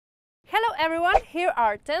everyone, here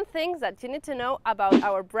are 10 things that you need to know about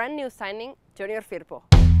our brand new signing, Junior Firpo.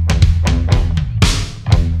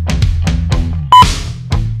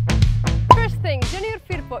 First thing, Junior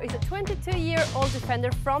Firpo is a 22-year-old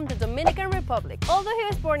defender from the Dominican Republic. Although he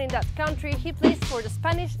was born in that country, he plays for the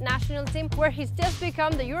Spanish national team, where he's just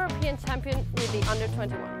become the European champion with the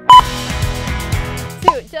under-21.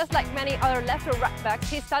 2. Just like many other left or right backs,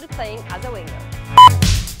 he started playing as a winger.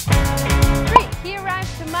 3. He arrived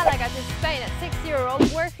to Malaga to Spain at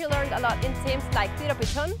 6-year-old, where he learned a lot in teams like Tiro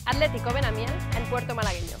Pichón, Atlético Benamiel and Puerto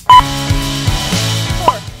Malagueño.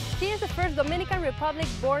 4. He is the first Dominican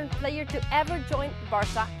Republic-born player to ever join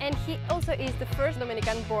Barça, and he also is the first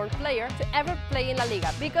Dominican-born player to ever play in La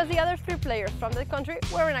Liga, because the other 3 players from the country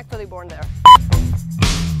weren't actually born there.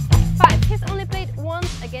 5. He's only played once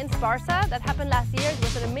against Barça. That happened last year. It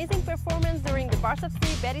was an amazing performance during the Barça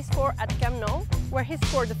 3 Betis 4 at Camp Nou, where he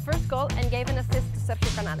scored the first goal and gave an assist to Sergio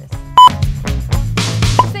Canales.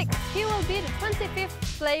 6. He will be the 25th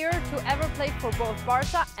player to ever play for both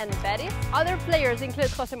Barça and Betis. Other players include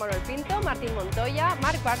José Manuel Pinto, Martín Montoya,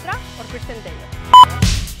 Marc Bartra or Christian Tello.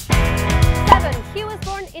 7. He was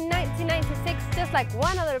born in 1996, just like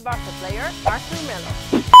one other Barça player, Arthur Melo.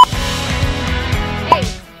 8.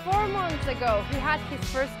 4 months ago, he had his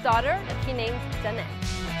first daughter that he named Janet.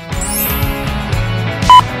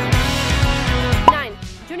 9.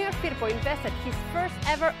 Junior Firpo invested his first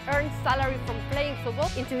ever earned salary from playing football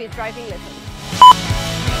into his driving lessons.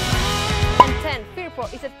 And 10.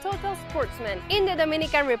 Firpo is a total sportsman. In the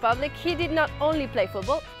Dominican Republic, he did not only play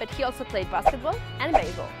football, but he also played basketball and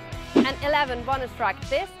baseball. And 11. Bonus track,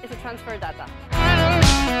 this is a transfer data.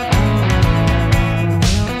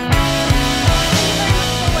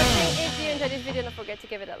 This video, don't forget to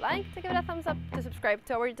give it a like, to give it a thumbs up, to subscribe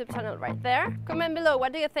to our YouTube channel right there. Comment below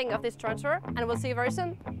what do you think of this transfer, and we'll see you very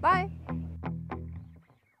soon. Bye!